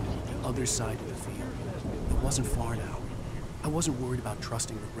Andersons' home on the other side of the field. It wasn't far now. I wasn't worried about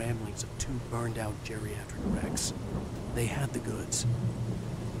trusting the ramblings of two burned-out geriatric wrecks. They had the goods.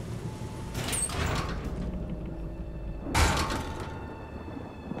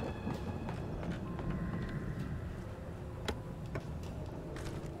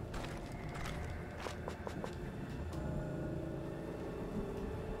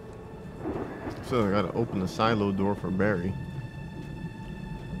 So I gotta open the silo door for Barry.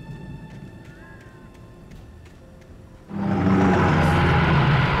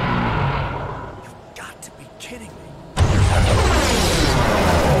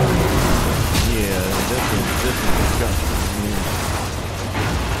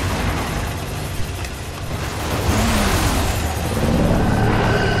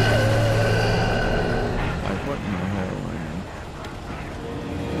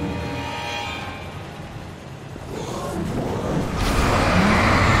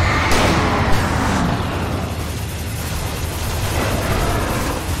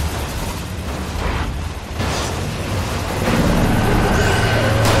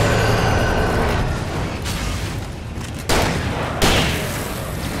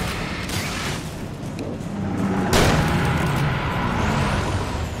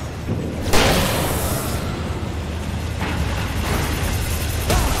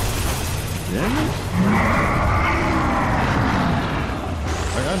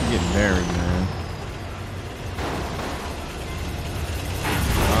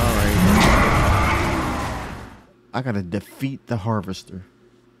 I gotta defeat the Harvester.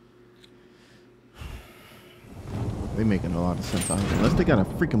 They making a lot of sense out here. Unless they got a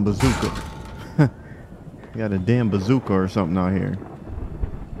freaking bazooka. They got a damn bazooka or something out here.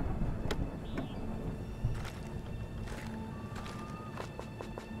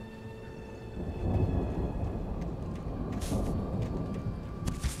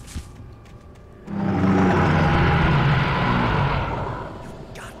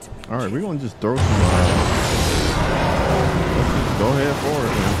 All right, we're gonna just throw some. Go ahead for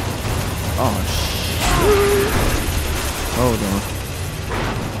it, man. Oh, shit. Hold on.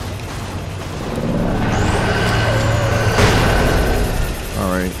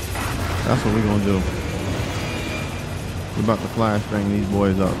 Alright. That's what we're gonna do. We're about to flashbang these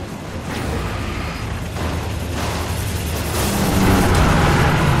boys up.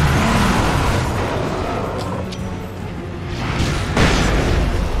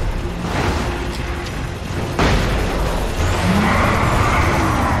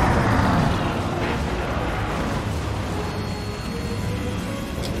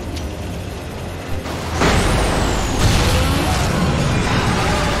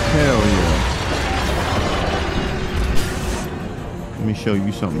 Show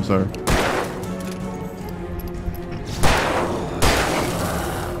you something, sir.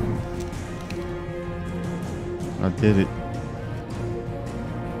 I did it.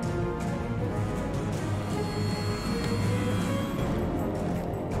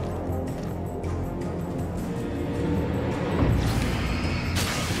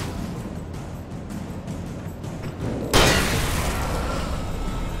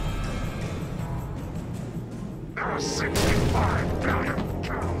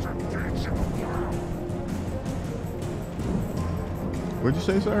 What'd you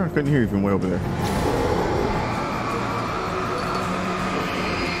say, sir? I couldn't hear you from way over there.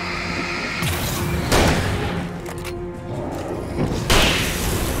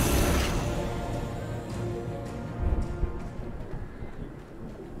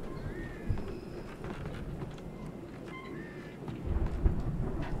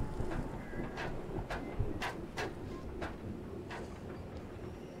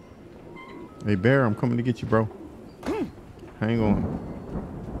 Hey, Bear, I'm coming to get you, bro. Hang on.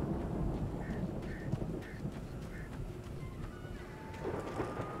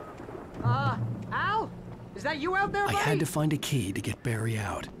 you out there, I buddy? had to find a key to get Barry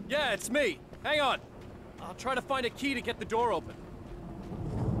out. Yeah, it's me. Hang on. I'll try to find a key to get the door open.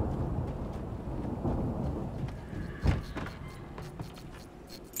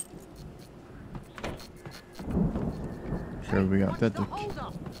 Sure, we got that. Hold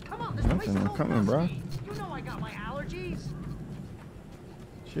up. Come on, this place Nothing. is I'm coming, bro. musty. You know I got my allergies.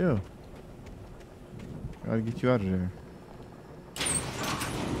 Chill. Gotta get you out of there.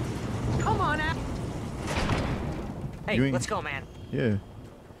 Come on, Al. Hey, You ain't- let's go, man. Yeah.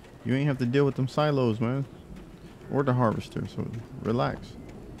 You ain't have to deal with them silos, man. Or the harvester, so relax.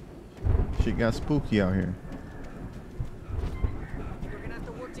 Shit got spooky out here. We're gonna have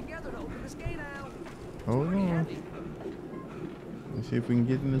to work together to open this gate, Al. Hold on. Let's see if we can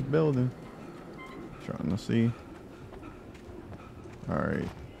get in this building. Trying to see. Alright.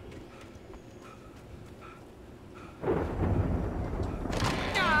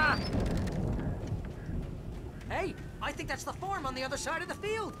 Ah! Hey, I think that's the farm on the other side of the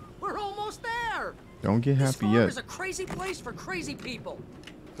field. We're almost there. Don't get This happy farm yet. is a crazy place for crazy people.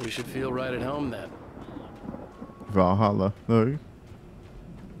 We should feel right at home then. Valhalla. Look.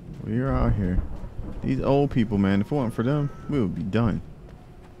 We're out here. These old people, man, if it weren't for them, we would be done.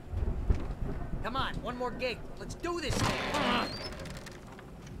 Come on, one more gate. Let's do this thing.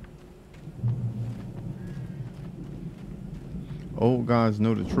 Old guys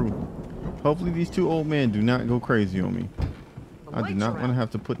know the truth. Hopefully these two old men do not go crazy on me. I do not want to have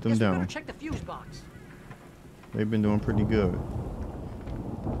to put them Guess we better down. check the fuse box. They've been doing pretty good.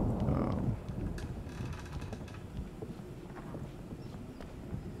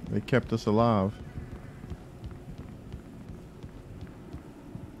 They kept us alive.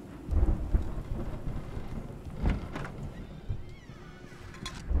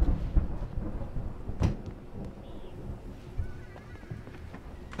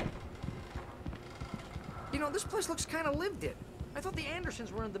 You know, this place looks kind of lived in. I thought the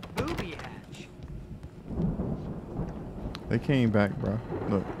Andersons were in the booby hatch. They came back, bro.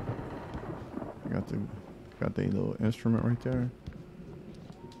 Look. Got the little instrument right there.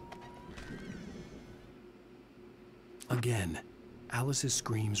 Again, Alice's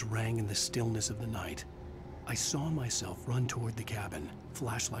screams rang in the stillness of the night. I saw myself run toward the cabin,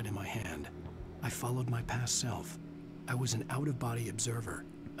 flashlight in my hand. I followed my past self. I was an out-of-body observer,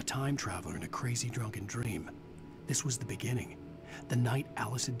 a time traveler in a crazy drunken dream. This was the beginning. The night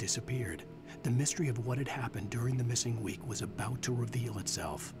Alice had disappeared. The mystery of what had happened during the missing week was about to reveal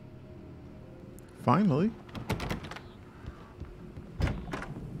itself. Finally.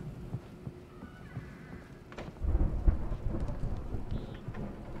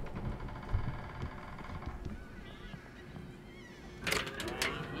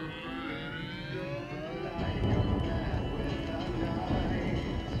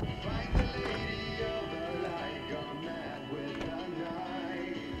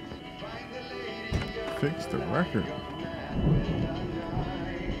 Fix the record.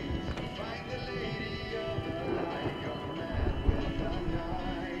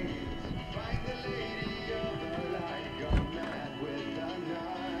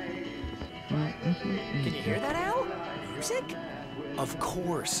 Can you hear that, Al? Music? Of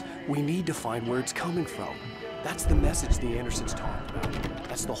course. We need to find where it's coming from. That's the message the Andersons talked about.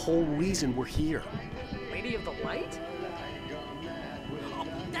 That's the whole reason we're here. Lady of the Light? Oh,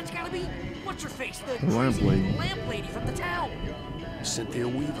 that's gotta be what's her face? The Lamp crazy lady. lamp lady from the town. Cynthia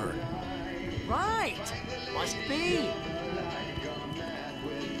Weaver. Right. Must be.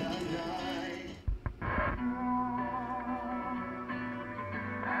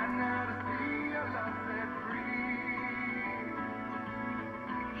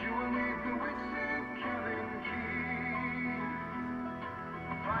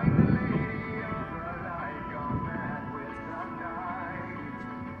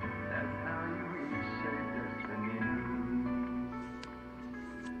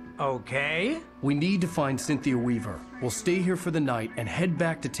 Okay. We need to find Cynthia Weaver. We'll stay here for the night and head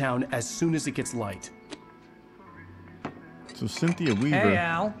back to town as soon as it gets light. So Cynthia Weaver. Hey,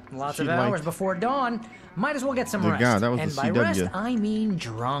 Al. Lots she of hours liked before dawn. Might as well get some the rest. guy, that was and the by CW. rest, I mean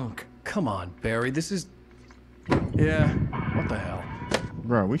drunk. Come on, Barry. This is... Yeah, what the hell?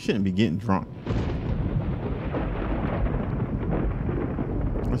 Bro, we shouldn't be getting drunk.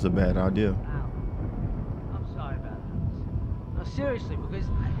 That's a bad idea. I'm sorry about that. No, seriously, because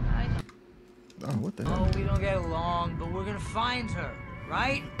I know. Oh, what the Oh, hell? we don't get along, but we're gonna find her,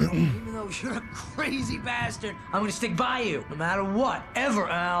 right? Even though you're a crazy bastard, I'm gonna stick by you, no matter what, ever,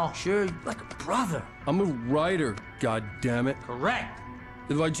 Al. Sure, like a brother. I'm a writer, god damn it. Correct.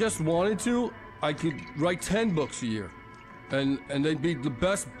 If I just wanted to, I could write 10 books a year. And they'd be the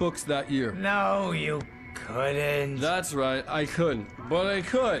best books that year. No, you couldn't. That's right, I couldn't. But I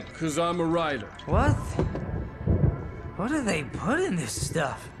could, because I'm a writer. What? What do they put in this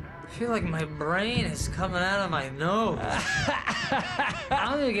stuff? I feel like my brain is coming out of my nose.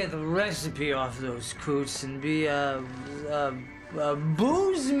 I'm gonna get the recipe off those coots and be a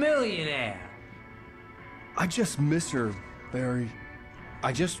booze millionaire. I just miss her, Barry.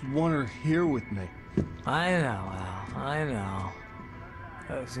 I just want her here with me. I know, Al. I know.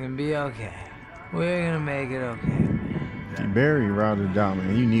 It's gonna be okay. We're gonna make it okay. See, Barry routed down,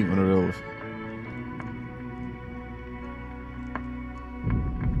 man. You need one of those.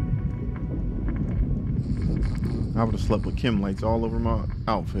 I would have slept with Kim lights all over my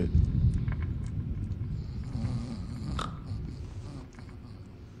outfit.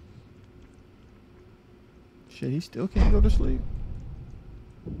 Shit, he still can't go to sleep.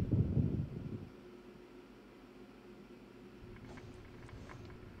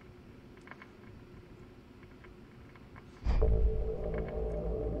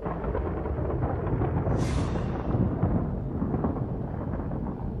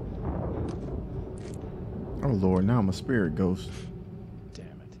 Oh Lord, now I'm a spirit ghost.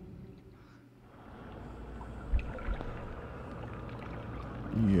 Damn it.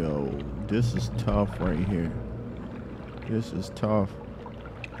 Yo, this is tough right here. This is tough.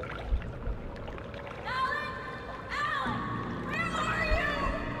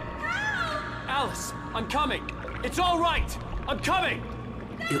 Alice, I'm coming. It's all right. I'm coming.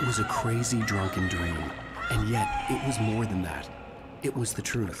 It was a crazy drunken dream, and yet it was more than that. It was the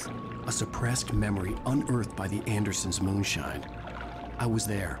truth, a suppressed memory unearthed by the Andersons' moonshine. I was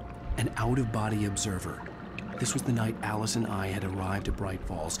there, an out-of-body observer. This was the night Alice and I had arrived at Bright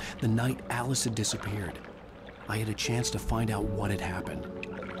Falls, the night Alice had disappeared. I had a chance to find out what had happened.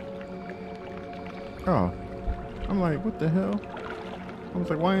 Oh, I'm like, what the hell? I was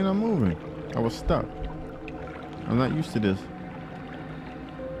like, why ain't I moving? I was stuck. I'm not used to this.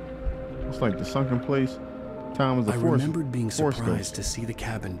 It's like the sunken place. Time was the I force. remembered being surprised to see the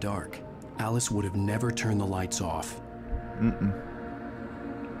cabin dark. Alice would have never turned the lights off.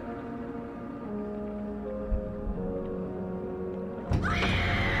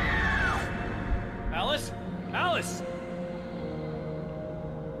 Alice? Alice!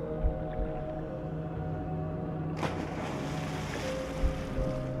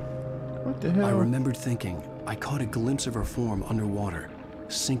 What the hell? I remembered thinking I caught a glimpse of her form underwater,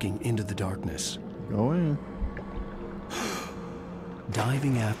 sinking into the darkness. Go in.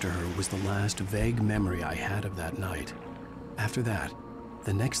 Diving after her was the last vague memory I had of that night. After that,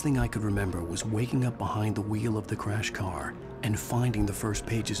 the next thing I could remember was waking up behind the wheel of the crashed car and finding the first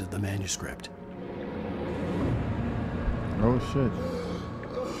pages of the manuscript. Oh shit.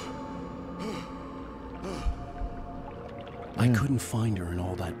 I couldn't find her in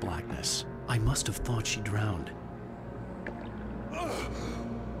all that blackness. I must have thought she drowned.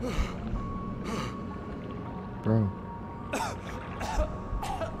 Bro.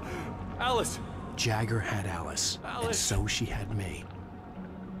 Alice! Jagger had Alice, and so she had me.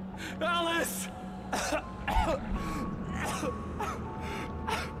 Alice!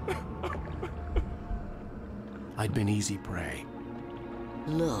 I'd been easy prey.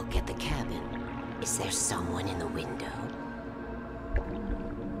 Look at the cabin. Is there someone in the window?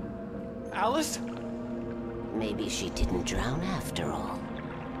 Alice? Maybe she didn't drown after all.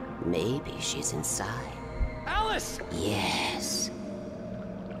 Maybe she's inside. Alice! Yes.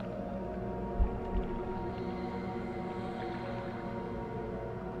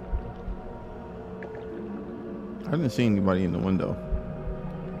 I didn't see anybody in the window.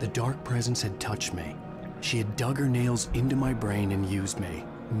 The dark presence had touched me. She had dug her nails into my brain and used me,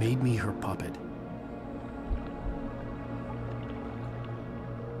 made me her puppet.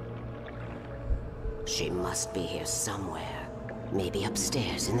 She must be here somewhere. Maybe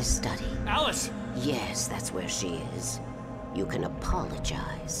upstairs in the study. Alice! Yes, that's where she is. You can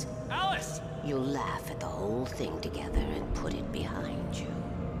apologize. Alice! You'll laugh at the whole thing together and put it behind you.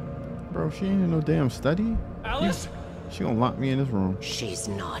 Bro, she ain't in no damn study. Alice? She gonna lock me in this room. She's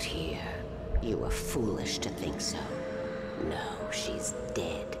not here. You were foolish to think so. No, she's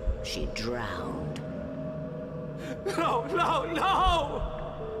dead. She drowned. No, no, no!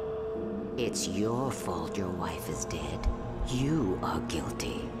 It's your fault your wife is dead. You are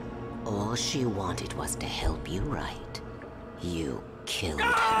guilty. All she wanted was to help you right. You killed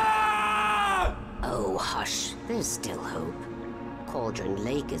her. Oh, hush. There's still hope. Cauldron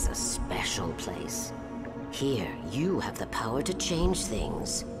Lake is a special place. Here, you have the power to change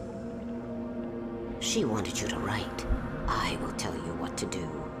things. She wanted you to write. I will tell you what to do.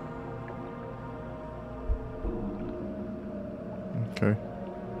 Okay.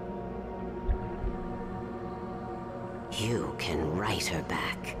 You can write her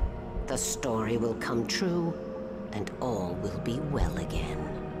back. The story will come true, and all will be well again.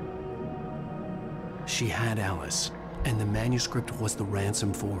 She had Alice, and the manuscript was the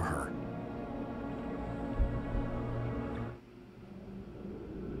ransom for her.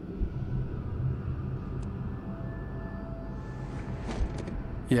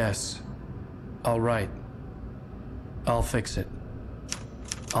 Yes. All right. I'll fix it.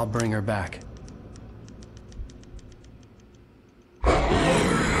 I'll bring her back.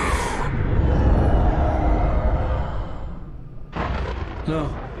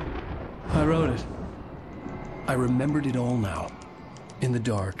 No. I wrote it. I remembered it all now. In the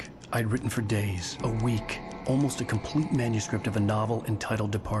dark, I'd written for days, a week, almost a complete manuscript of a novel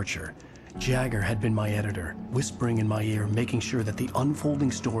entitled Departure. Jagger had been my editor, whispering in my ear, making sure that the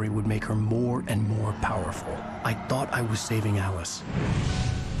unfolding story would make her more and more powerful. I thought I was saving Alice.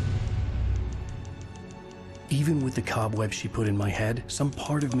 Even with the cobwebs she put in my head, some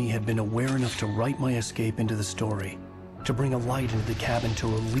part of me had been aware enough to write my escape into the story, to bring a light into the cabin to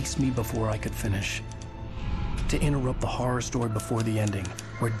release me before I could finish, to interrupt the horror story before the ending,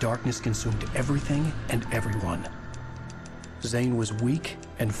 where darkness consumed everything and everyone. Zane was weak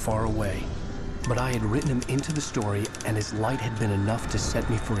and far away, but I had written him into the story, and his light had been enough to set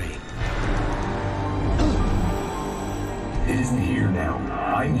me free. It isn't here now.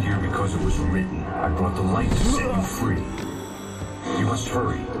 I'm here because it was written. I brought the light to set you free. You must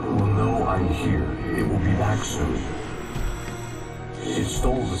hurry. It will know I'm here. It will be back soon. It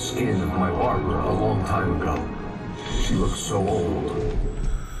stole the skin of my Barbara a long time ago. She looks so old.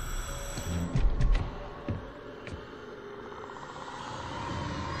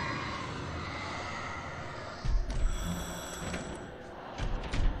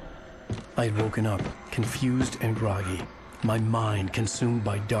 I'd woken up, confused and groggy, my mind consumed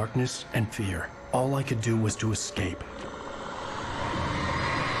by darkness and fear. All I could do was to escape.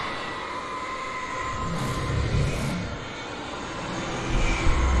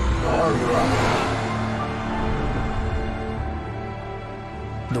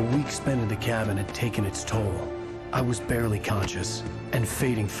 The week spent in the cabin had taken its toll. I was barely conscious and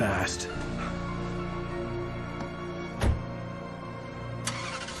fading fast.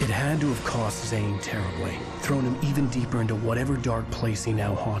 It had to have cost Zane terribly, thrown him even deeper into whatever dark place he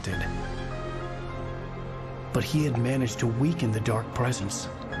now haunted. But he had managed to weaken the dark presence,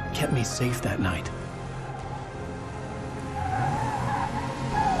 kept me safe that night.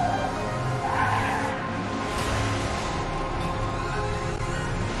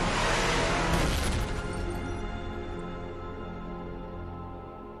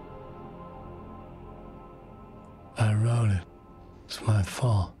 I wrote it. It's my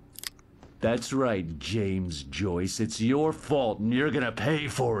fault. That's right, James Joyce. It's your fault, and you're gonna pay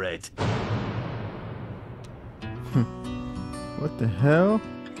for it. What the hell?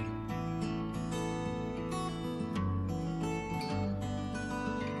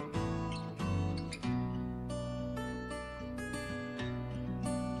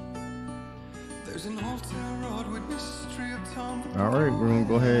 Alright, we're gonna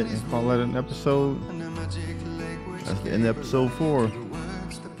go ahead and call that an episode. That's the end of episode 4.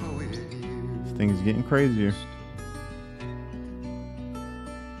 This thing is getting crazier.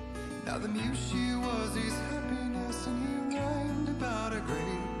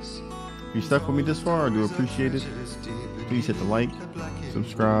 If you stuck with me this far, I do appreciate it. Please hit the like,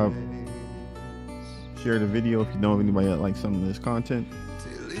 subscribe, share the video if you know of anybody that likes some of this content.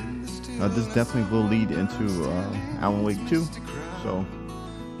 This definitely will lead into Alan Wake 2, so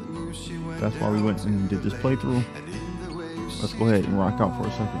that's why we went and did this playthrough. Let's go ahead and rock out for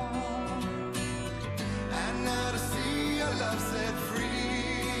a second.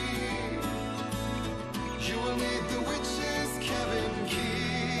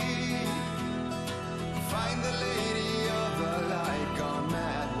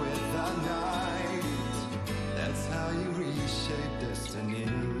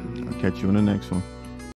 Catch you in the next one.